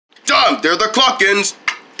They're the Clockins.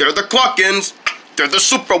 They're the Clockins. They're the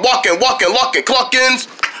super walking Clockins.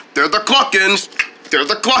 They're the Clockins. They're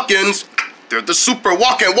the Clockins. They're the super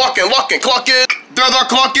walking Clockins. They're the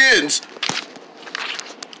Clockins.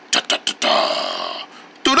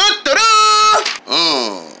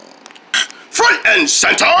 Front and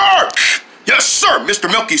center. Yes, sir, Mr.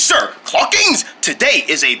 Milky, sir. Clockings, today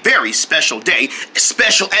is a very special day.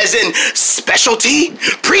 Special as in specialty?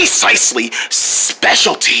 Precisely,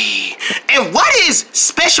 specialty. And what is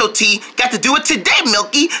specialty got to do with today,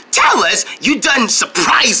 Milky? Tell us. You done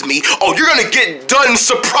surprise me. Oh, you're gonna get done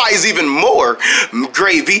surprise even more,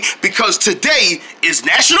 Gravy, because today is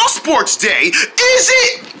National Sports Day. Is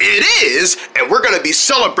it? It is. And we're gonna be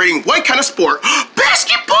celebrating what kind of sport?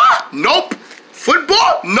 Basketball? Nope.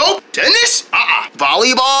 Football? Nope. Tennis?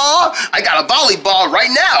 Volleyball? I got a volleyball right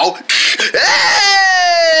now.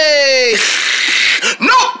 Hey!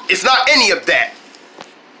 Nope, it's not any of that.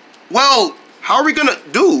 Well, how are we gonna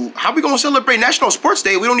celebrate National Sports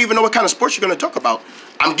Day? We don't even know what kind of sports you're gonna talk about.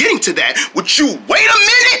 I'm getting to that. Would you wait a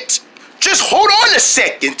minute? Just hold on a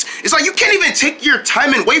second. It's like you can't even take your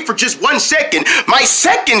time and wait for just 1 second. My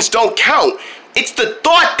seconds don't count. It's the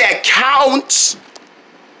thought that counts.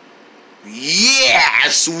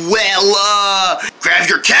 Yes, well, grab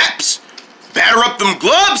your caps, batter up them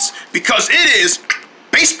gloves, because it is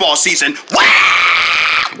baseball season.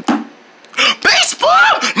 Wow!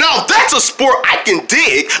 Baseball? Now that's a sport I can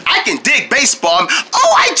dig. I can dig baseball.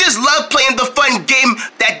 Oh, I just love playing the fun game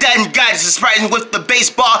that done got surprising with the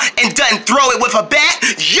baseball and done throw it with a bat.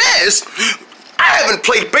 Yes! I haven't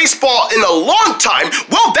played baseball in a long time.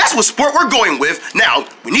 Well, that's what sport we're going with. Now,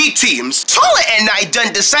 we need teams. Tola and I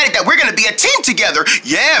done decided that we're gonna be a team together.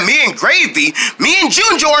 Yeah, me and Gravy. Me and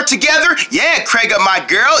Junjo are together. Yeah, Craiga, my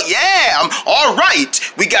girl. Yeah, all right.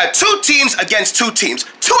 We got 2 teams against 2 teams.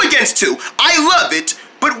 2 against 2. I love it.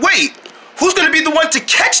 But wait, who's gonna be the one to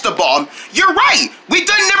catch the ball? You're right. We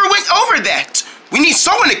done never went over that. We need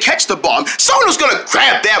someone to catch the ball. Someone who's gonna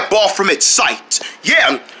grab that ball from its sight.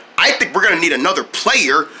 Yeah. I think we're gonna need another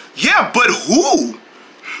player. Yeah, but who?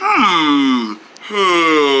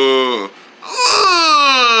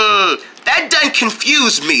 That done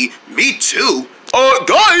confused me. Me too.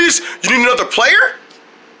 Guys, you need another player?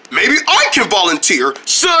 Maybe I can volunteer.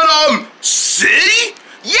 City?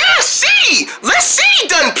 Yeah, City! Let City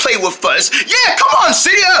done play with us. Yeah, come on,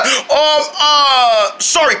 City.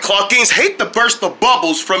 Sorry, Clockings. Hate to burst the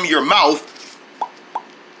bubbles from your mouth.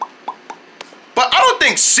 But I don't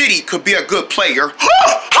think City could be a good player.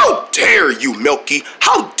 How dare you, Milky?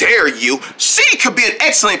 How dare you? City could be an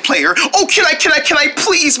excellent player. Oh, can I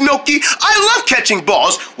please, Milky? I love catching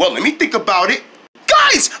balls. Well, let me think about it.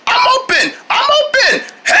 Guys, I'm open.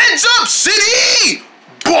 Heads up, City.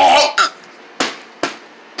 Bonk.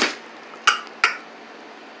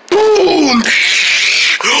 Boom.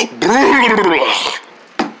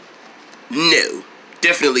 No,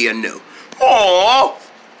 definitely a no. Aw,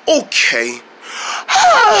 okay.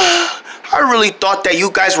 I really thought that you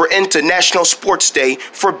guys were into National Sports Day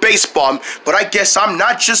for baseball, but I guess I'm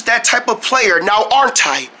not just that type of player now, aren't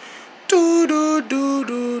I?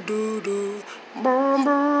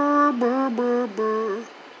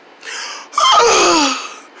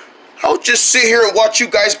 I'll just sit here and watch you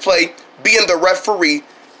guys play, being the referee.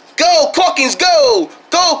 Go, Clockings, go!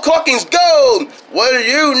 Go, Clockings, go! What do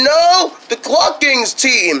you know? The Clockings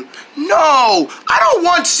team. No, I don't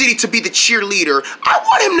want City to be the cheerleader. I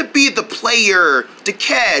want him to be the player, to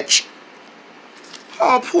catch.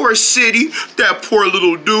 Oh, poor City, that poor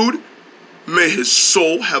little dude. May his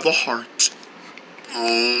soul have a heart.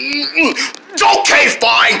 Okay,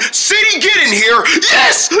 fine. City, get in here.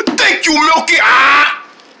 Yes, thank you, Milky.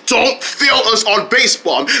 Don't fail us on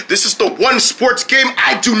baseball. This is the one sports game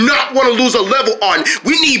I do not want to lose a level on.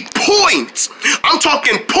 We need points. I'm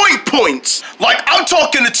talking points. Like I'm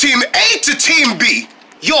talking to team A to team B.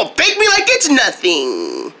 You'll bake me like it's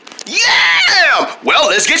nothing. Yeah! Well,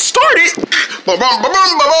 let's get started.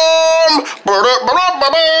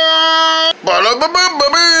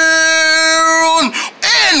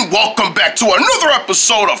 And welcome back to another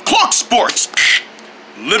episode of Clock Sports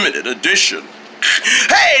Limited Edition.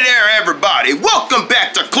 Hey there, everybody. Welcome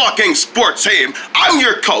back to Clocking Sports Team. I'm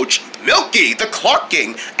your coach, Milky the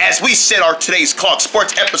Clocking, as we set our today's Clock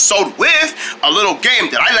Sports episode with a little game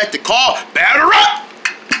that I like to call Batter Up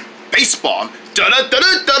Baseball.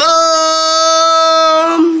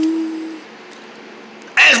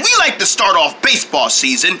 As we like to start off baseball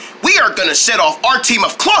season, we are going to set off our team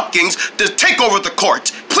of Clockings to take over the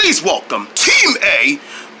court. Please welcome Team A,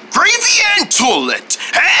 Gravy and Tullet.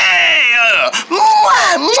 Hey,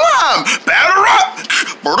 batter up.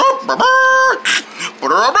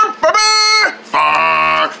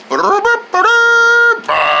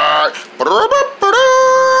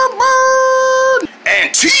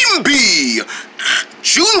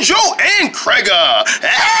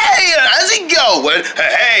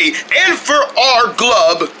 And for our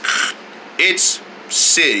glove, it's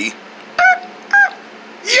City.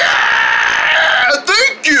 Yeah!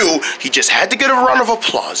 Thank you! He just had to get a round of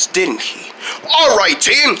applause, didn't he? All right,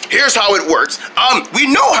 team, here's how it works. We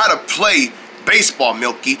know how to play baseball,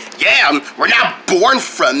 Milky. Yeah, we're not born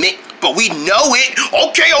from it, but we know it.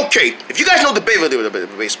 Okay. If you guys know the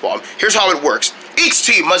baseball, here's how it works. Each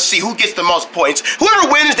team must see who gets the most points. Whoever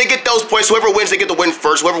wins, they get those points. Whoever wins, they get the win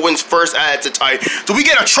first. Whoever wins first, it's a tie. Do we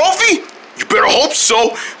get a trophy? You better hope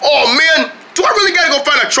so. Oh, man. Do I really gotta go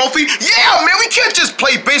find a trophy? Yeah, man, we can't just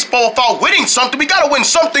play baseball without winning something. We gotta win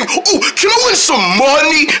something. Ooh, can I win some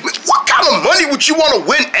money? What kind of money would you want to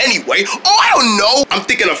win anyway? Oh, I don't know. I'm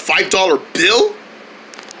thinking a $5 bill.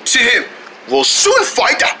 To him, we'll soon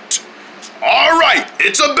find out. All right,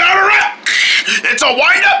 it's a batter up. It's a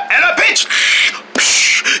windup and a pitch.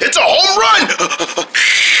 It's a home run.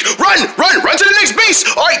 Run to the next base.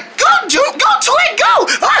 All right, go, June, go to it, go.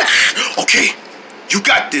 All right. Okay, you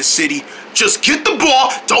got this, City. Just get the ball.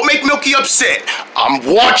 Don't make Milky upset. I'm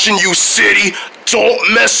watching you, City. Don't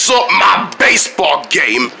mess up my baseball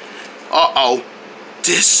game. Uh-oh.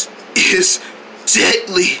 This is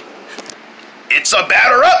deadly. It's a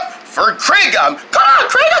batter up for Craig. Come on,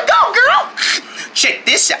 Craig, go, girl. Check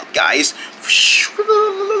this out, guys.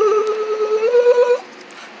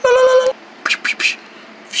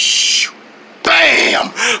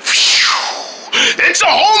 Bam. It's a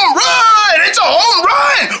home run! It's a home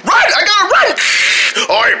run! Run! I gotta run!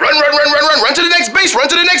 All right, run to the next base, run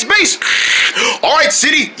to the next base. All right,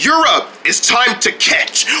 City, you're up. It's time to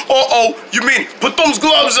catch. Uh-oh, you mean put those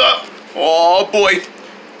gloves up? Oh, boy.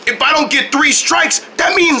 If I don't get 3 strikes,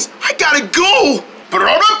 that means I gotta go.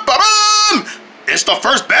 It's the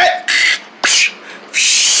first bat.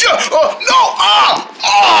 No!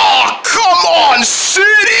 Oh, come on,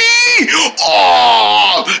 City!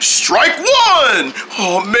 Oh, strike 1!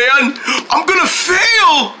 Oh, man, I'm gonna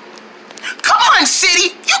fail! Come on,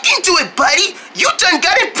 City, you can do it, buddy! You done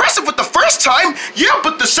got impressive with the first time! Yeah,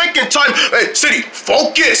 but the second time... Hey, City,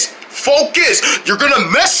 focus! You're gonna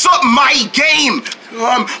mess up my game!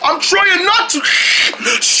 I'm trying not to...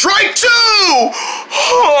 Strike 2!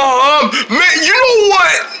 Man, you know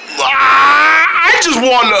what? I just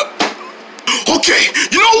wanna... Okay,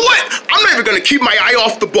 you know what? I'm not even gonna keep my eye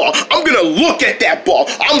off the ball. I'm gonna look at that ball.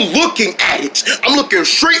 I'm looking at it. I'm looking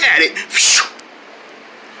straight at it.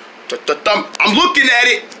 I'm looking at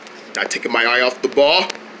it. Not taking my eye off the ball.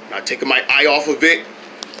 Not taking my eye off of it.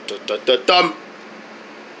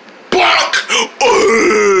 Block!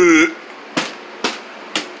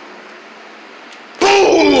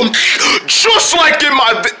 Boom! Just like in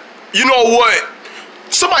my... You know what?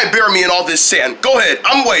 Somebody bury me in all this sand. Go ahead,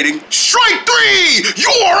 I'm waiting. Strike 3!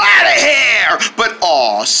 You're out of here! But,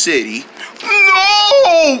 aw, City.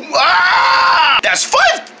 No! Ah! That's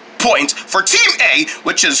 5 points for Team A,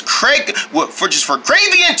 which is Craig, for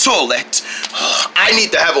Gravy and Toilette. I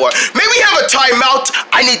need to have a word. May we have a timeout?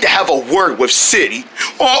 I need to have a word with City.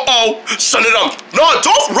 Uh-oh, son of them. No,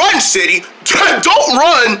 don't run, City. Don't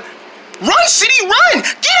run. Run, City, run!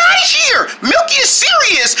 Get out of here! Milky is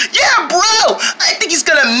serious! Yeah, bro! I think he's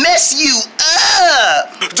gonna mess you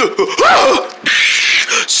up!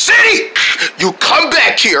 City! You come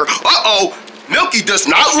back here! Uh-oh! Milky does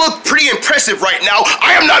not look pretty impressive right now.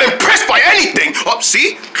 I am not impressed by anything! Oh,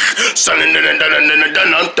 see?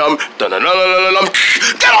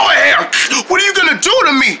 Get over here! What are you gonna do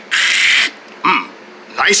to me?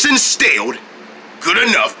 Nice and staled. Good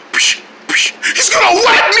enough. He's gonna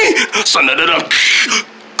whack me! Son of a...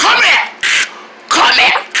 Come here! Come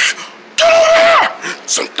here! Get over here!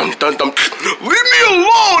 Leave me alone! I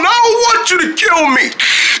don't want you to kill me!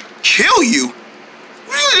 Kill you?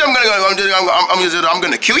 Really? I'm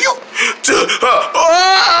gonna kill you?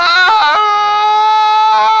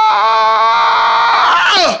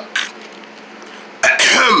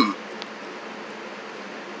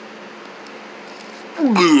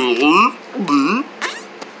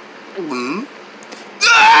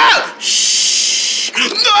 Shh!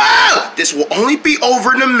 This will only be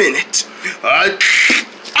over in a minute. I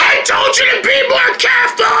told you to be more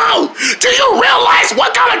careful! Do you realize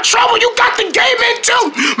what kind of trouble you got the game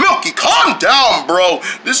into? Milky, calm down, bro.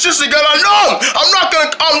 This just ain't gonna... No! I'm not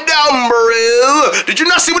gonna calm down, bro. Did you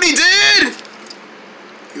not see what he did?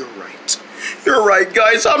 You're right. You're right,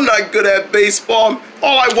 guys. I'm not good at baseball.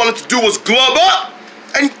 All I wanted to do was glove up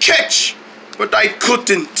and catch. But I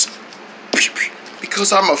couldn't.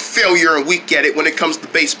 Because I'm a failure and weak at it when it comes to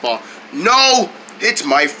baseball. No, it's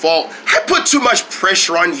my fault. I put too much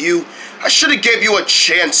pressure on you. I should have gave you a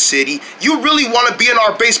chance, City. You really want to be in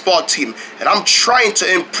our baseball team, and I'm trying to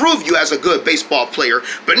improve you as a good baseball player,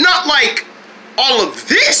 but not like all of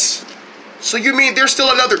this? So you mean there's still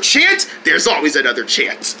another chance? There's always another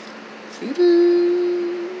chance.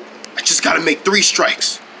 I just gotta make 3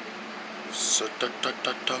 strikes.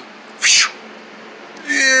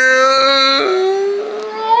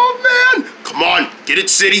 Oh man! Come on, get it,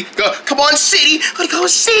 City. Go, come on, City. Go,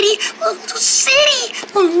 City. City.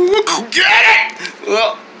 Get it.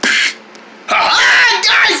 Well,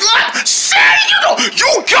 guys, look, City.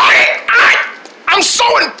 You got it. I'm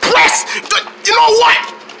so impressed. You know what?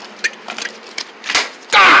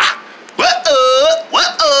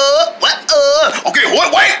 Okay,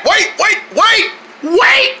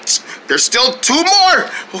 wait! There's still 2 more.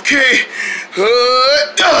 Okay.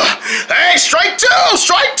 Hey, strike 2!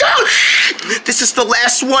 This is the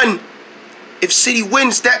last one. If City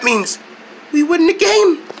wins, that means we win the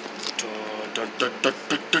game.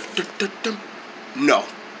 No.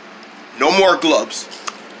 No more gloves.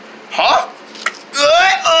 Huh?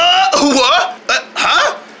 What?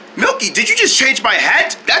 Huh? Milky, did you just change my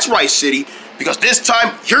hat? That's right, City. Because this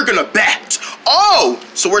time, you're gonna bat. Oh,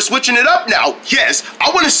 so we're switching it up now. Yes,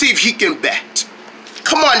 I want to see if he can bat.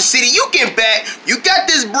 Come on, City, you can bat. You got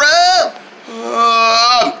this, bro.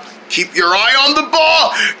 Keep your eye on the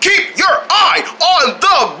ball. Keep your eye on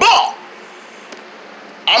the ball.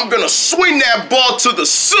 I'm gonna swing that ball to the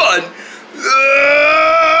sun.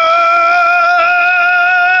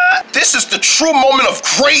 This is the true moment of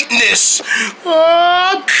greatness.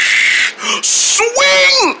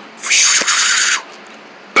 Swing!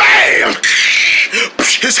 Bam!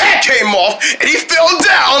 His hat came off and he fell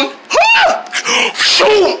down.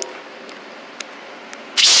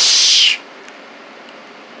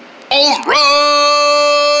 Home run!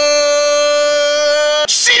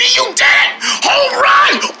 City, you did it! Home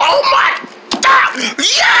run! Oh my God!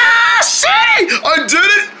 Yeah, City! I did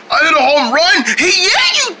it! I hit a home run! Hey, yeah,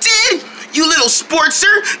 you did! You little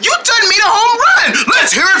sportster! You done made a home run!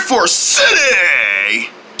 Let's hear it for City!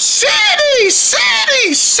 City!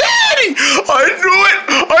 City! City! I knew it!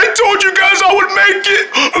 I told you guys I would make it!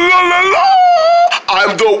 La la la!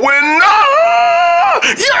 I'm the winner!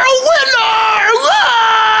 You're a winner!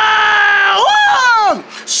 Wow!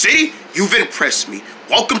 City, you've impressed me.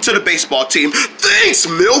 Welcome to the baseball team. Thanks,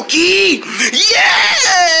 Milky!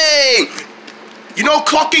 Yay! You know,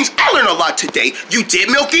 Clockings, I learned a lot today. You did,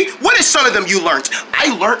 Milky? What is some of them you learned? I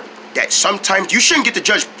learned that sometimes you shouldn't get to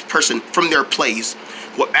judge a person from their plays.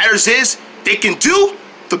 What matters is they can do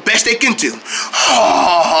the best they can do.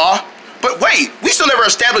 But wait, we still never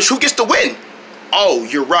established who gets to win. Oh,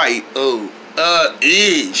 you're right. Ooh,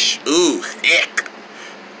 heck.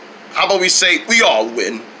 How about we say we all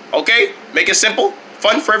win? Okay? Make it simple,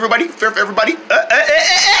 fun for everybody, fair for everybody.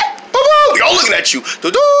 We all looking at you.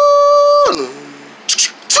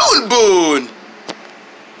 Toon Boon!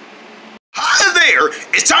 Hi there!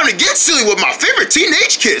 It's time to get silly with my favorite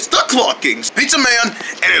teenage kids, the Clockings. Pizza Man,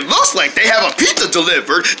 and it looks like they have a pizza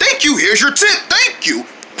delivered. Thank you, here's your tip, thank you.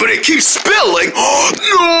 But it keeps spilling.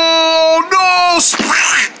 No!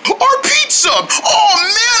 Our pizza! Oh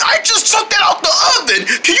man, I just took that out the oven.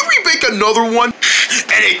 Can you remake another one?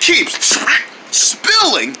 And it keeps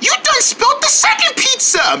spilling. You done spilled the second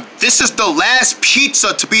pizza. This is the last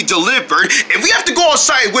pizza to be delivered, and we have to go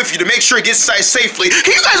outside with you to make sure it gets inside safely.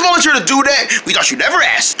 Can you guys volunteer to do that? We thought you never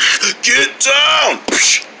asked. Get down.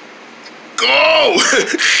 Go.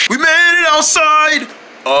 We made it outside.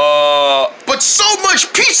 But so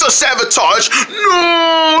much pizza sabotage.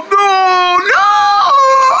 No.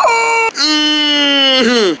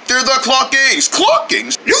 They're the Clockings.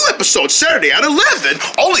 Clockings. New episode Saturday at 11.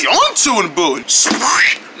 Only on Toon Boon.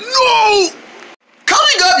 No.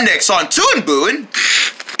 Coming up next on Toon Boon,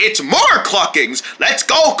 it's more Clockings. Let's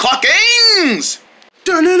go, Clockings.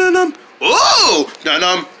 Dun-dun-dun-dum. Oh,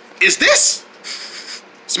 dun-dum. Is this?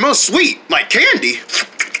 Smells sweet, like candy.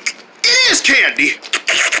 It is candy.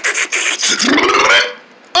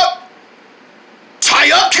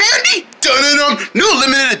 Tie up candy? Dun-dun-dum. New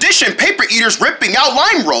limited edition paper eaters ripping out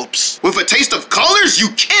lime ropes. With a taste of colors you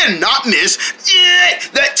cannot miss.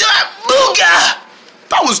 Booga!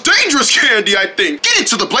 That was dangerous candy, I think. Get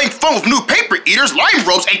into the blank phone with new paper eaters, lime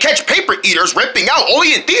ropes, and catch paper eaters ripping out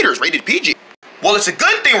only in theaters. Rated PG. Well, it's a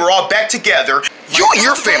good thing we're all back together. You and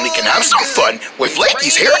your family can have some fun with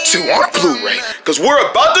Lakey's Hair 2 on Blu-ray. Because we're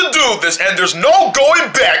about to do this and there's no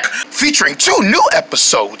going back. Featuring 2 new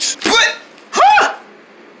episodes. But,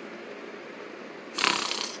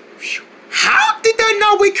 how did that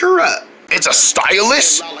not wake her up? It's a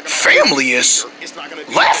stylish, family-ish,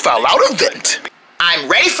 laugh out loud event. I'm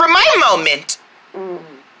ready for my moment.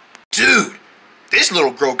 Dude, This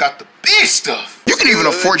little girl got the big stuff. You can even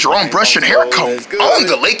afford your own brush and hair comb. Own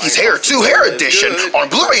the Lakey's Hair 2 Hair Edition on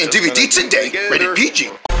Blu-ray and DVD today. Rated PG.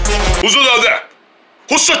 On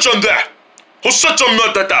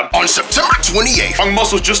September 28th. Strong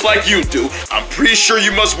muscles just like you do. I'm pretty sure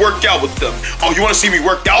you must work out with them. Oh, you want to see me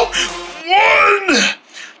work out? 1,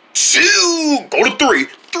 2, go to 3.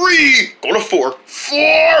 3, go to 4.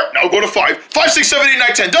 4, now go to 5. 5, 6, 7, 8,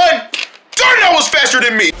 9, 10. Done! Darn, that was faster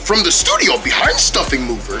than me! From the studio behind Stuffing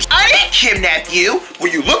Movers. I didn't kidnap you. Well,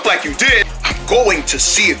 you look like you did. I'm going to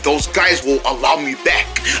see if those guys will allow me back.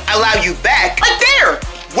 Allow you back? Like there!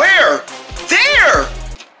 Where? There!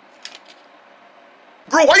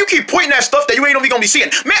 Girl, why you keep pointing at stuff that you ain't only gonna be seeing?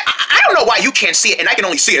 Man, I don't know why you can't see it and I can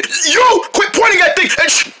only see it. You! Quit pointing at things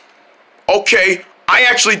and okay, I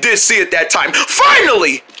actually did see it that time.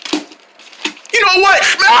 Finally! You know what?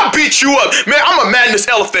 Man, I'll beat you up. Man, I'm a madness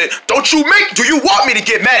elephant. Do you want me to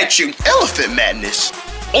get mad at you? Elephant Madness.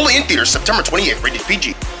 Only in theaters September 28th, rated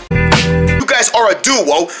PG. You guys are a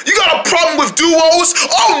duo. You got a problem with duos?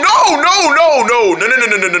 Oh, no.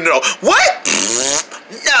 What?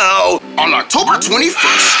 No. On October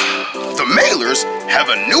 21st, the Mailers have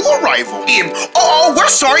a new arrival. Oh, we're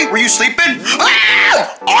sorry. Were you sleeping?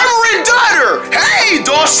 Ah! Armor and Daughter! Hey,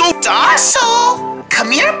 Dorsal! Dorsal!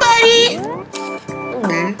 Come here, buddy.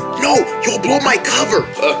 No, you'll blow my cover.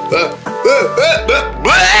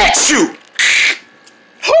 Achoo!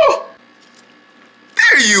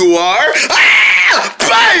 There you are. Ah!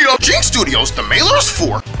 Bam! Jinx Studios, The Mailers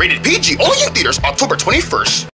 4, rated PG, only in theaters October 21st.